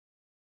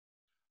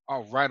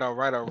All right, all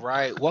right, all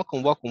right.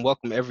 Welcome, welcome,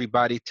 welcome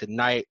everybody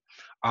tonight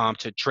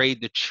to Trade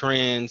the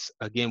Trends.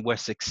 Again, where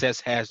success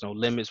has no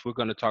limits. We're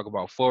going to talk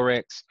about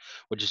forex,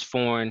 which is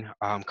foreign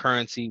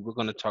currency. We're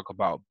going to talk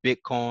about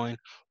Bitcoin.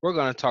 We're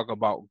going to talk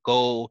about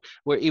gold.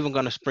 We're even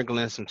going to sprinkle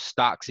in some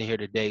stocks in here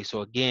today.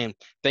 So again,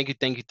 thank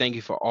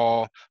you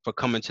for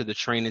coming to the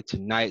training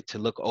tonight to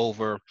look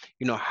over,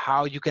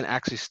 how you can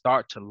actually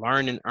start to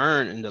learn and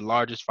earn in the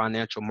largest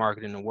financial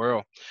market in the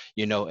world.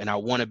 And I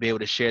want to be able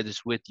to share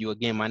this with you.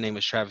 Again, my name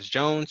is Travis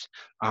Jones,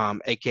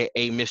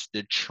 aka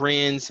Mr.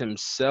 Trends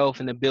himself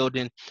in the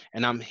building,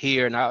 and I'm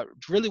here, and I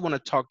really want to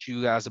talk to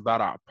you guys about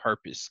our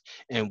purpose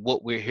and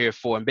what we're here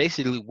for, and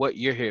basically what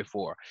you're here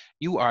for.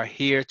 You are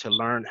here to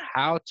learn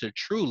how to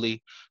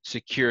truly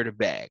secure the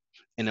bag.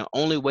 And the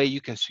only way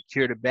you can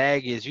secure the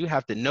bag is you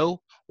have to know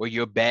where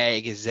your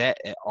bag is at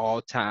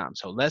all times.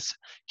 So let's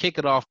kick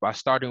it off by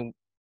starting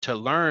to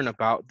learn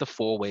about the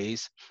 4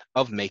 ways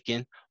of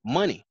making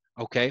money.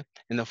 Okay.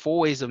 And the 4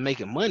 ways of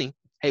making money,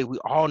 hey, we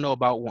all know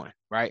about one,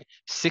 right?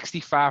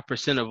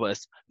 65% of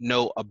us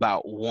know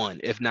about one,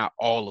 if not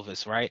all of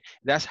us, right?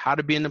 That's how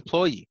to be an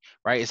employee,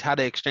 right? It's how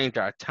to exchange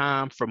our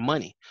time for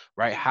money,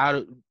 right? How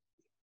to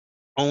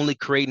only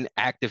creating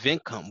active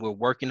income. We're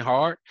working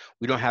hard.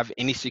 We don't have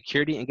any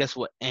security. And guess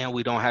what? And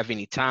we don't have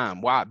any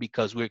time. Why?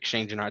 Because we're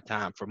exchanging our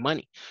time for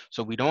money.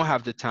 So we don't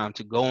have the time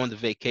to go on the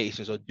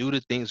vacations or do the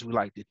things we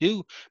like to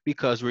do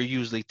because we're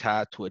usually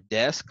tied to a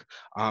desk,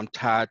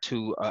 tied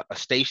to a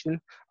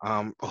station,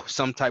 or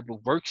some type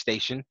of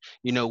workstation,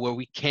 where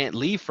we can't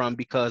leave from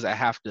because I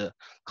have to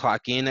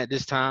clock in at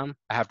this time.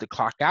 I have to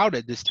clock out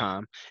at this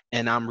time,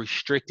 and I'm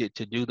restricted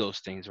to do those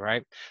things,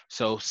 right?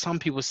 So some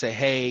people say,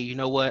 hey, you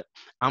know what?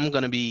 I'm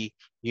going to be,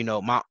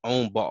 my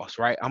own boss,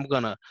 right? I'm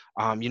going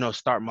to,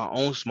 start my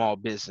own small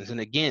business. And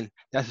again,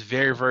 that's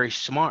very, very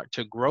smart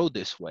to grow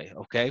this way.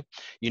 Okay.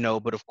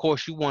 But of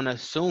course you want to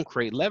soon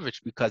create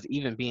leverage because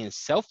even being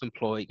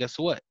self-employed, guess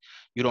what?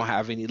 You don't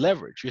have any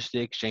leverage. You're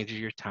still exchanging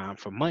your time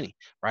for money,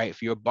 right?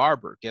 If you're a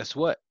barber, guess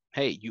what?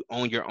 Hey, you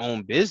own your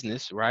own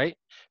business, right?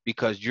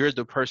 Because you're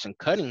the person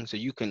cutting, so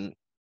you can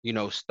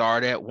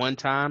start at one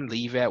time,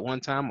 leave at one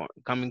time, or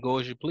come and go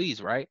as you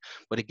please, right?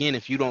 But again,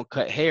 if you don't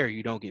cut hair,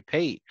 you don't get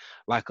paid.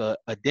 Like a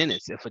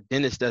dentist, if a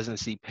dentist doesn't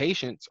see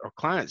patients or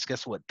clients,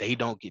 guess what? They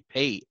don't get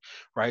paid,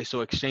 right?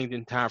 So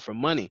exchanging time for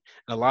money.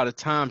 And a lot of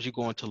times you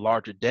go into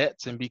larger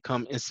debts and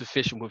become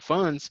insufficient with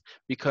funds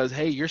because,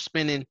 hey, you're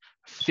spending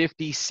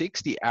 50,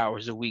 60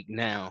 hours a week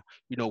now,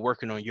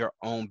 working on your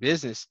own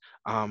business.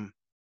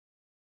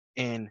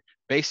 And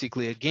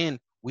basically, again,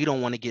 we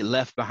don't want to get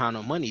left behind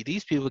on money.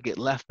 These people get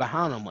left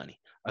behind on money.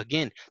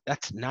 Again,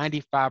 that's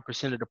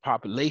 95% of the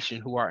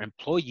population who are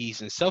employees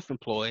and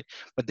self-employed,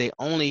 but they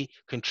only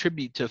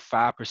contribute to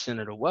 5%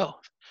 of the wealth,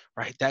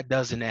 right? That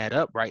doesn't add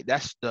up, right?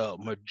 That's the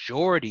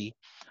majority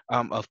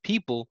of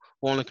people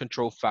who only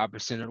control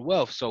 5% of the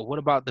wealth. So what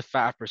about the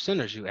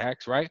 5%ers, you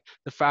ask, right?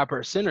 The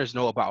 5%ers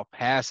know about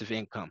passive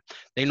income.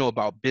 They know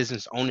about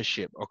business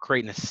ownership or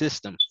creating a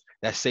system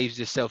that saves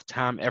yourself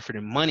time, effort,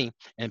 and money,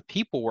 and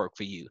people work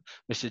for you.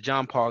 Mr.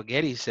 John Paul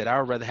Getty said, I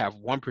would rather have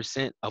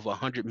 1% of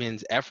 100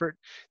 men's effort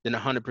than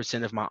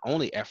 100% of my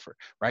only effort,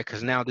 right?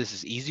 Because now this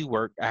is easy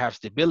work. I have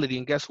stability.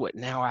 And guess what?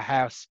 Now I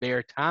have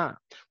spare time,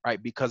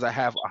 right? Because I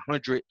have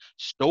 100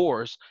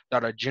 stores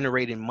that are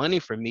generating money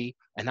for me,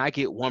 and I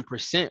get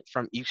 1%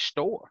 from each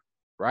store.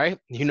 Right?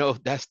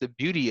 That's the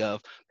beauty of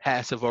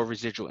passive or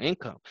residual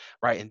income,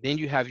 right? And then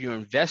you have your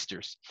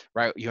investors,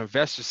 right? Your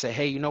investors say,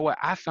 hey, you know what?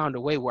 I found a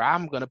way where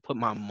I'm going to put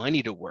my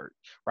money to work,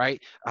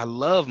 right? I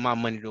love my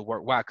money to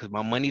work. Why? Because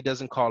my money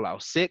doesn't call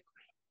out sick.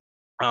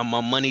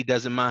 My money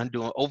doesn't mind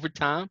doing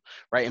overtime,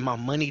 right? And my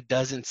money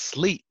doesn't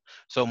sleep.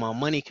 So my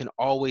money can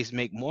always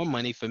make more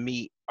money for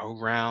me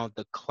around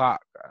the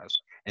clock, guys.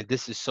 And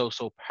this is so,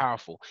 so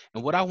powerful.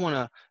 And what I want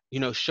to,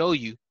 show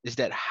you is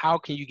that how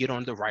can you get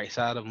on the right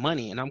side of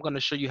money? And I'm going to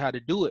show you how to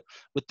do it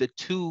with the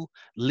two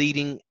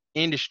leading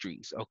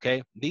industries,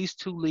 okay? These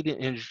two leading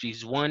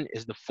industries, one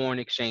is the foreign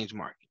exchange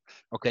market,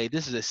 okay?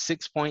 This is a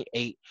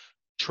 $6.8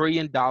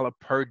 trillion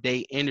per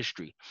day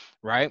industry,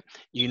 right?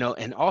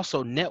 And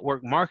also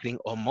network marketing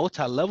or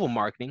multi-level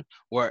marketing,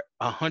 or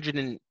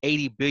 $180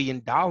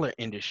 billion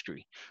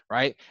industry,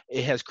 right?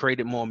 It has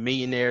created more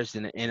millionaires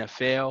than the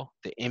NFL,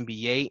 the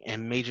NBA,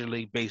 and Major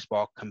League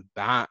Baseball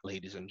combined,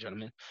 ladies and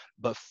gentlemen.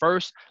 But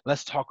first,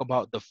 let's talk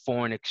about the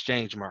foreign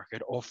exchange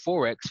market, or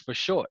forex for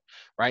short,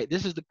 right?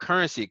 This is the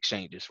currency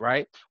exchanges,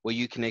 right? Where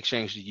you can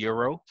exchange the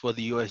euro for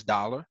the US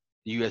dollar,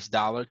 the US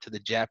dollar to the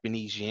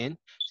Japanese yen,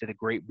 to the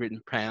Great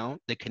Britain pound,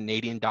 the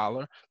Canadian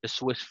dollar, the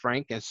Swiss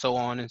franc, and so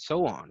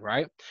on,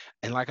 right?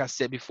 And like I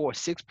said before,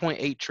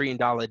 $6.8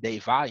 trillion a day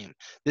volume.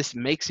 This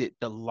makes it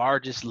the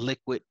largest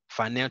liquid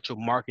financial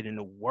market in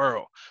the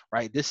world,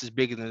 right? This is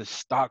bigger than the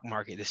stock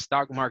market. The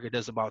stock market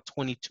does about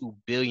 $22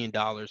 billion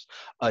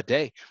a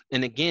day.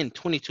 And again,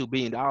 $22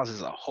 billion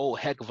is a whole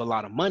heck of a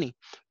lot of money.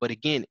 But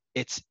again,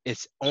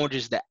 it's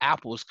oranges to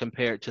apples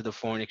compared to the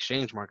foreign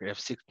exchange market of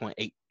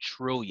 $6.8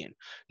 trillion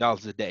a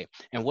day.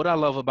 And what I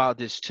love about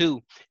this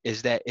too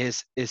is that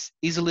it's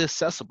easily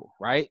accessible,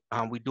 right?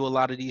 We do a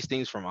lot of these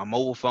things from our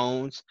mobile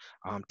phones,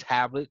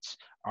 tablets,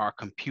 our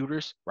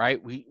computers,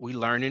 right? We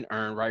learn and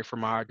earn right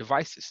from our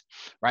devices,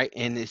 right?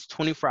 And it's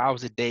 24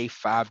 hours a day,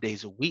 5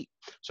 days a week.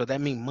 So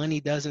that means money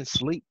doesn't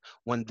sleep.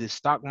 When the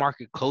stock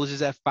market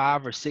closes at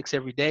 5 or 6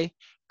 every day,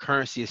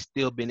 currency is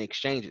still being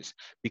exchanges,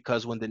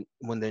 because when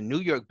the New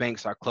York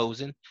banks are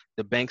closing,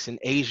 the banks in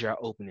Asia are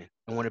opening,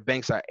 and when the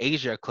banks in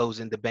Asia are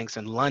closing, the banks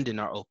in London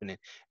are opening,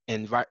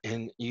 and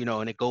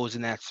it goes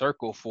in that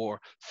circle for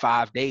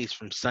 5 days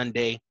from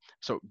Sunday.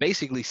 So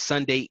basically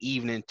Sunday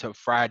evening to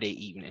Friday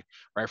evening,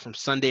 right? From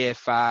Sunday at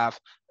 5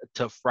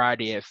 to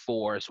Friday at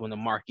 4 is when the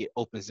market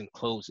opens and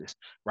closes,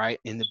 right?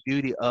 And the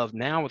beauty of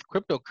now with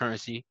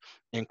cryptocurrency,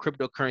 and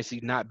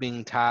cryptocurrency not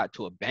being tied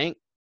to a bank,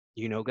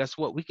 guess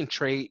what? We can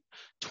trade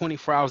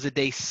 24 hours a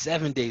day,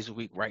 7 days a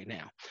week right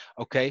now.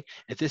 Okay.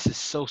 And this is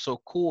so,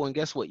 so cool. And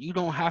guess what? You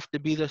don't have to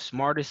be the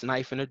smartest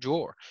knife in a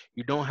drawer.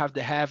 You don't have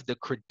to have the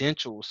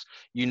credentials,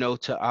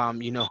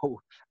 to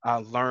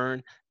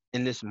learn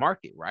in this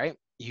market, right?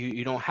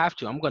 You don't have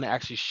to. I'm going to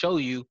actually show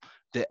you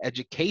the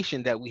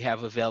education that we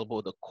have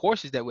available, the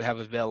courses that we have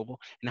available,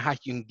 and how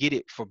you can get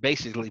it for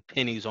basically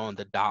pennies on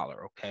the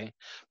dollar. Okay.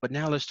 But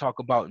now let's talk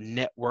about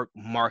network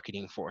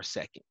marketing for a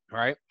second,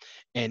 right?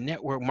 And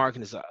network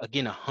marketing is,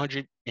 again,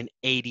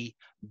 $180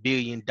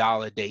 billion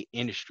a day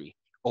industry.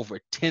 Over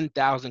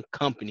 10,000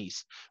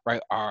 companies,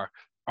 right, are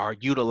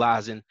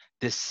utilizing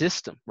this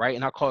system, right?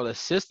 And I call it a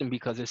system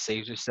because it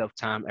saves yourself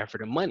time,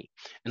 effort, and money.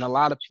 And a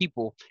lot of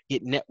people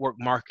get network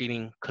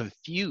marketing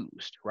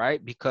confused,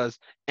 right? Because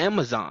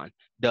Amazon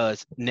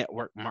does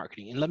network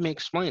marketing. And let me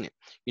explain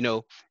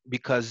it,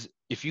 because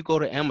if you go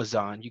to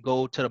Amazon, you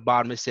go to the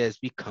bottom, it says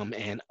become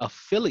an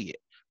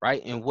affiliate,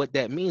 right? And what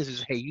that means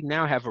is, hey, you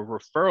now have a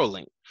referral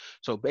link.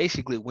 So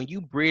basically, when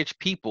you bridge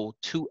people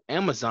to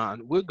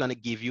Amazon, we're going to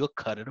give you a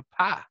cut of the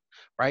pie,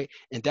 right?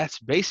 And that's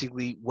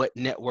basically what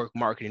network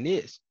marketing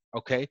is.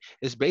 Okay.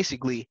 It's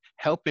basically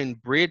helping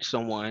bridge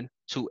someone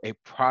to a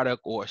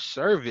product or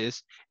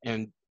service,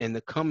 and the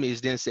company is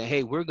then saying,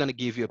 hey, we're going to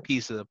give you a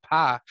piece of the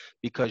pie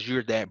because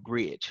you're that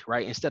bridge,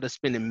 right? Instead of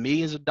spending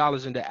millions of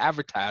dollars into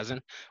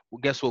advertising, well,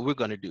 guess what we're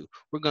going to do?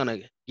 We're going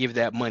to give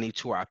that money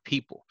to our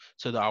people,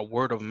 to our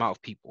word of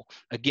mouth people.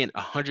 Again,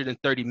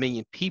 130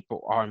 million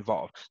people are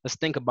involved. Let's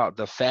think about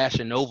the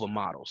Fashion Nova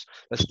models.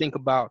 Let's think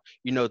about,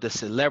 the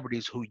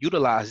celebrities who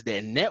utilize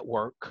their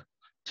network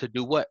to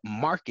do what?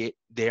 Market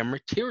their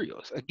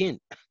materials. Again,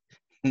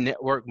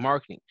 network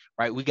marketing,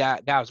 right? We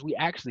got guys, we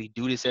actually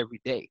do this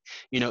every day.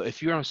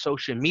 If you're on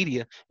social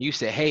media, you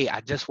say, hey,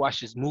 I just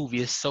watched this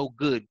movie, it's so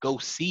good, go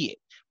see it,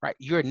 right?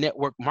 You're a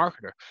network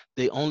marketer.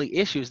 The only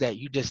issue is that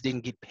you just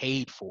didn't get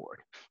paid for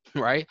it,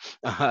 right?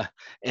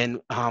 And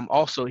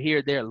also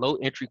here, they're low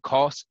entry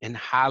costs and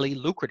highly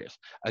lucrative.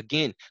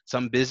 Again,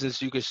 some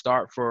business you can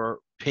start for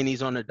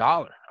pennies on the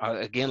dollar.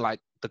 Again, like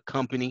the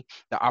company,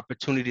 the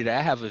opportunity that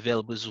I have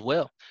available as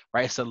well,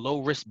 right? It's a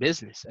low risk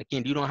business.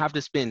 Again, you don't have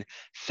to spend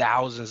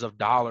thousands of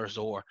dollars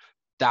or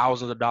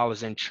thousands of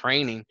dollars in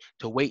training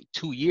to wait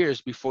 2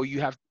 years before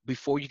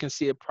you can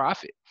see a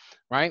profit,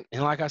 right?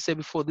 And like I said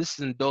before, this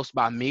is endorsed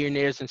by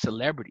millionaires and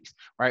celebrities,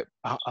 right?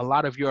 A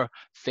lot of your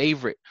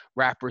favorite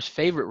rappers,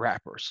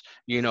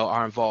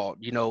 are involved.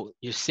 Your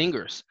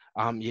singers,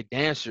 your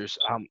dancers,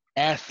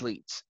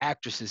 athletes,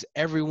 actresses,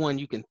 everyone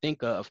you can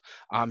think of,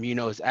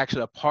 is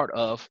actually a part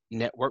of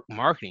network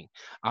marketing.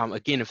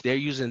 Again, if they're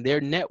using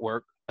their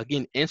network,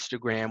 again,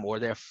 Instagram or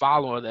their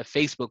follower, their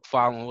Facebook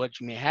following, what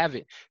you may have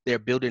it, they're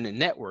building a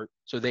network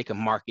so they can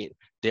market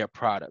their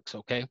products.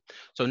 Okay.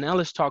 So now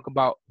let's talk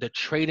about the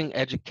trading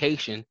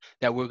education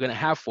that we're going to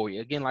have for you.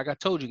 Again, like I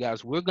told you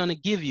guys, we're going to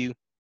give you,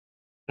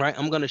 right?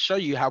 I'm going to show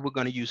you how we're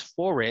going to use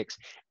forex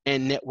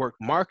and network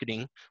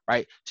marketing,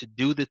 right, to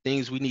do the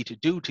things we need to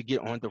do to get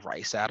on the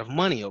right side of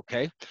money.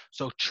 Okay.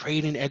 So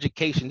trading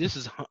education, this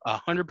is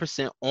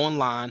 100%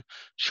 online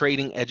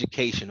trading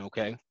education.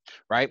 Okay.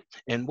 Right.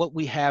 And what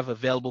we have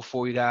available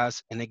for you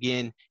guys, and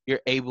again,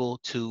 you're able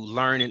to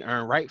learn and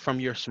earn right from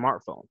your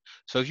smartphone.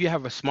 So if you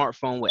have a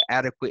smartphone with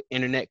adequate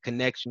internet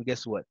connection,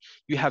 guess what?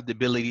 You have the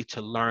ability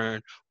to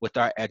learn with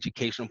our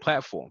educational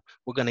platform.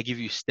 We're going to give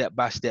you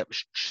step-by-step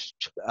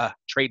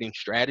trading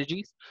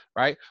strategies,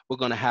 right? We're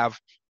going to have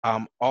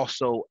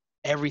also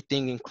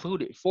everything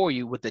included for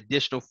you with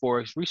additional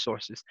forex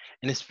resources,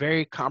 and it's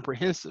very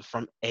comprehensive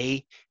from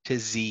A to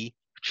Z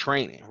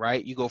training,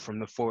 right? You go from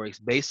the forex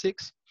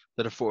basics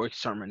to the forex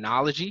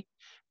terminology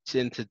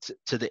to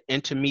the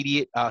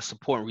intermediate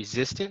support and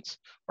resistance,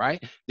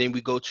 right? Then we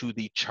go to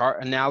the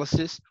chart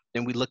analysis.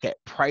 Then we look at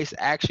price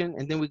action,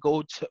 and then we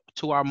go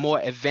to our more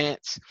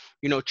advanced,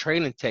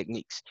 trading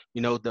techniques.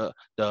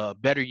 The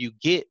better you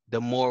get,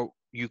 the more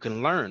you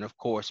can learn, of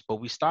course, but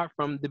we start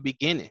from the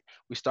beginning.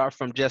 We start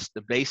from just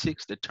the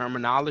basics, the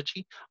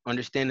terminology,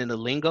 understanding the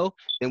lingo.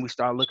 Then we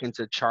start looking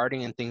to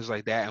charting and things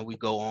like that, and we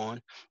go on,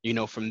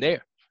 from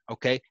there.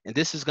 Okay. And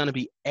this is going to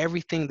be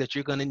everything that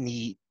you're going to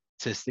need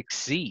to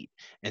succeed.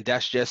 And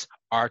that's just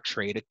our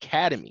Trade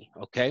Academy,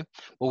 okay?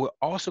 But we're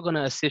also going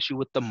to assist you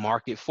with the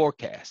market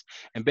forecast.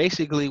 And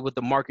basically what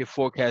the market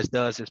forecast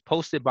does is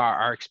posted by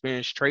our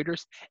experienced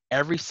traders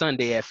every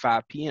Sunday at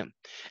 5 p.m.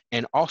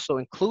 And also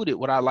included,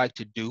 what I like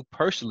to do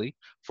personally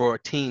for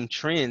Team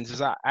Trends is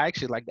I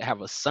actually like to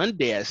have a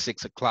Sunday at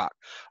 6 o'clock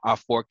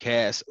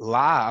forecast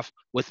live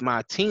with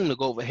my team to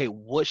go over, hey,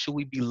 what should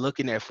we be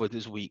looking at for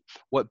this week?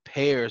 What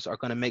pairs are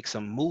going to make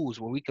some moves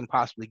where we can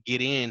possibly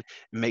get in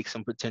and make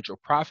some potential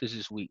profits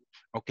this week?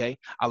 Okay,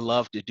 I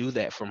love to do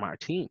that for my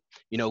team.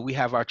 You know, we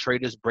have our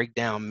traders break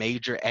down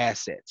major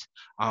assets.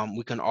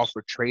 We can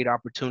offer trade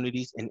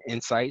opportunities and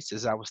insights,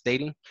 as I was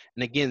stating.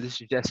 And again,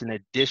 this is just an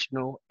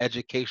additional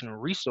educational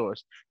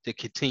resource to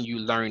continue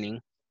learning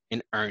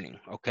and earning,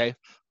 okay?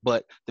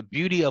 But the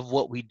beauty of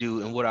what we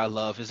do and what I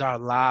love is our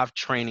live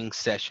training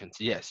sessions.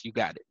 Yes, you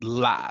got it,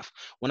 live.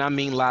 When I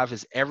mean live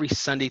is every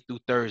Sunday through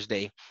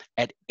Thursday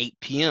at 8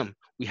 p.m.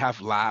 We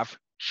have live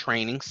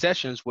training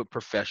sessions with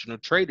professional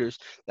traders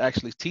that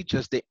actually teach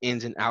us the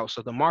ins and outs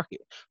of the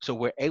market. So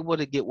we're able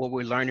to get what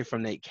we're learning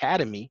from the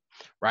academy,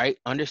 right?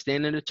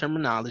 Understanding the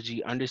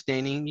terminology,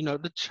 understanding, you know,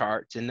 the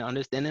charts and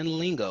understanding the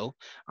lingo.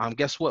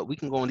 Guess what? We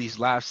can go on these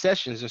live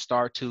sessions and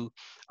start to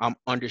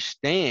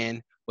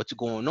understand what's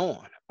going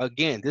on.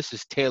 Again, this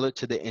is tailored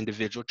to the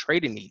individual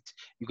trading needs.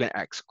 You can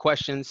ask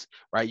questions,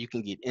 right? You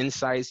can get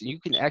insights, and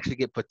you can actually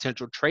get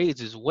potential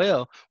trades as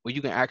well, where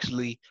you can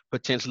actually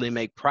potentially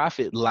make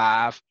profit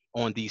live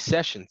on these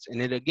sessions.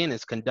 And it again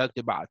is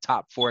conducted by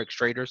top forex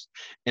traders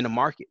in the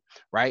market,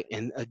 right?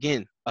 And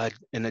again,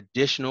 an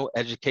additional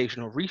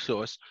educational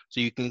resource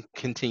so you can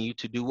continue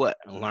to do what?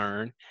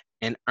 Learn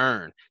and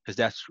earn, because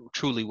that's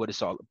truly what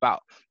it's all about.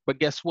 But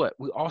guess what?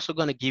 We're also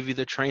going to give you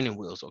the training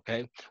wheels,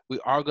 okay? We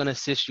are going to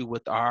assist you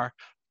with our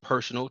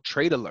personal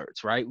trade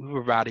alerts, right? We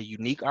provide a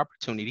unique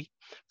opportunity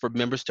for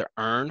members to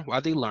earn while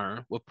they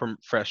learn with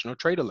professional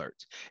trade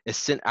alerts. It's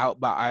sent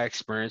out by our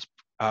experienced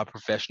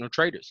professional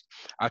traders.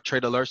 Our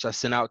trade alerts are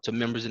sent out to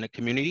members in the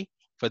community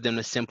for them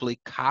to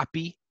simply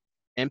copy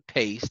and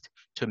paste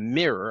to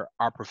mirror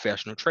our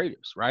professional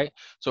traders, right?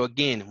 So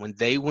again, when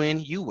they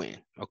win, you win,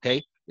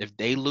 okay? If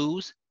they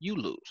lose, you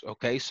lose,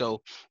 okay?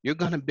 So you're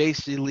gonna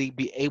basically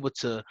be able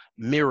to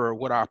mirror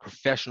what our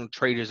professional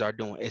traders are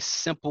doing. It's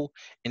simple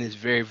and it's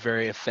very,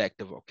 very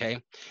effective, okay?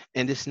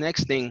 And this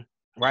next thing,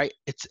 right,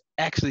 it's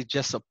actually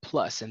just a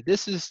plus. And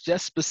this is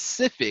just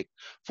specific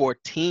for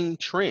Team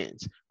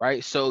Trends,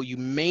 right? So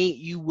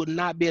you would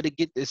not be able to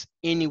get this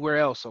anywhere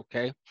else,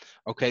 okay?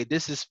 Okay,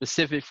 this is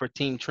specific for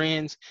Team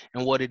Trends,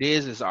 and what it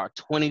is our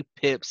 20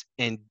 pips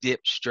and dip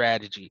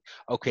strategy,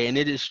 okay? And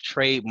it is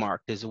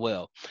trademarked as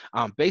well.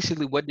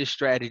 Basically what this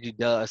strategy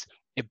does,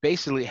 it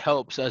basically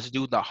helps us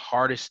do the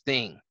hardest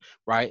thing,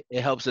 right?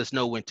 It helps us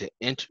know when to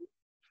enter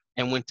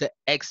and when to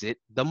exit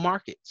the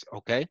markets,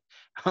 okay?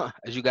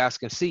 As you guys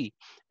can see.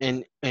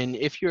 And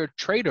if you're a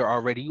trader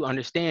already, you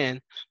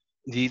understand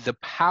the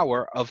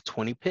power of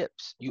 20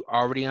 pips. You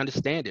already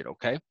understand it,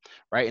 okay?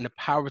 Right? And the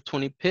power of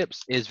 20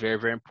 pips is very,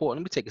 very important.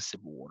 Let me take a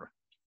sip of water.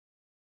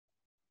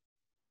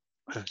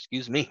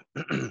 Excuse me.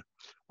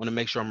 Want to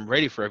make sure I'm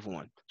ready for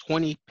everyone.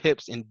 20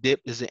 pips and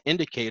dip is an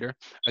indicator,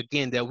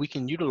 again, that we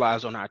can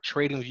utilize on our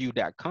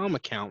tradingview.com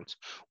accounts,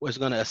 where it's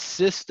going to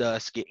assist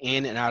us get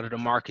in and out of the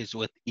markets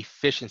with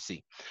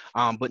efficiency.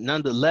 But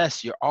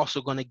nonetheless, you're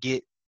also going to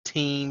get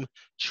Team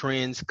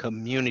Trends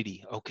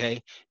community,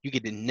 okay? You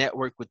get to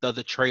network with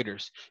other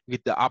traders. You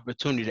get the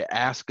opportunity to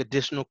ask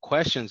additional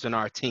questions in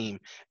our team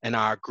and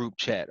our group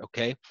chat,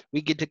 okay?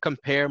 We get to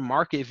compare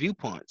market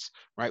viewpoints,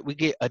 right? We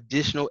get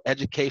additional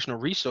educational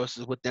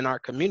resources within our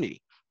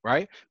community,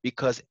 right?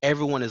 Because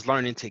everyone is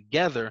learning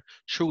together.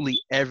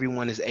 Truly,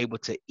 everyone is able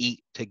to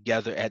eat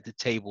together at the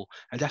table.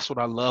 And that's what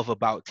I love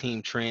about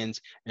Team Trends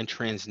and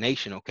Trendz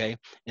Nation, okay?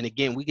 And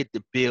again, we get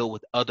to build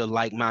with other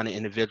like-minded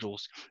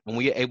individuals. And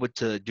when you're able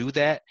to do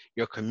that,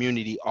 your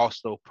community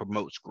also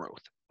promotes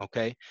growth,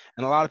 okay?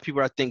 And a lot of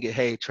people are thinking,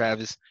 hey,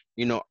 Travis,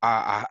 you know,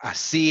 I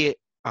see it.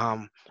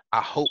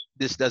 I hope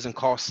this doesn't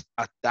cost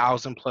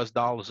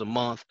 $1,000+ a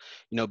month,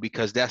 you know,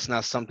 because that's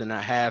not something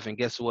I have. And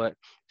guess what?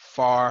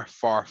 Far,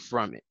 far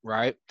from it,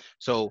 right?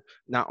 So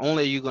not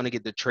only are you going to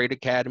get the Trade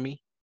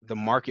Academy, the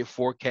market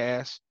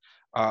forecast,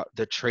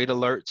 the trade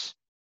alerts,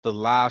 the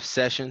live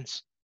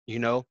sessions, you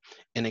know,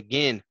 and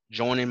again,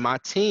 joining my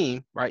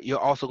team, right? You're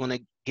also going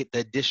to get the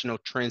additional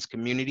Trends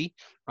community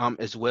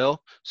as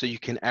well. So you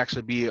can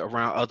actually be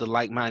around other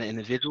like-minded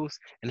individuals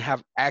and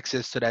have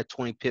access to that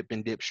 20 pip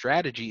and dip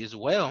strategy as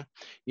well,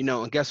 you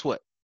know, and guess what?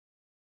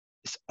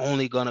 It's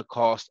only going to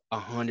cost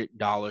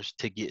 $100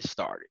 to get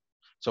started.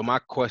 So my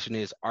question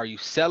is, are you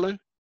selling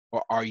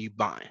or are you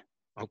buying?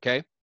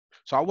 Okay.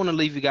 So I want to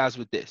leave you guys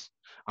with this.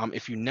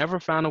 If you never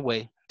found a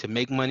way to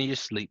make money in your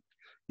sleep,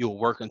 you'll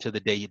work until the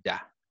day you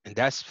die. And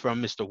that's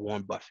from Mr.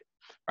 Warren Buffett,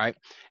 right?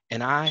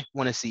 And I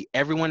want to see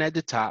everyone at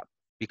the top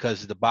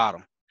because the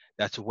bottom,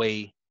 that's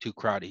way too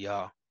crowded,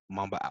 y'all.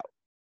 Mamba out.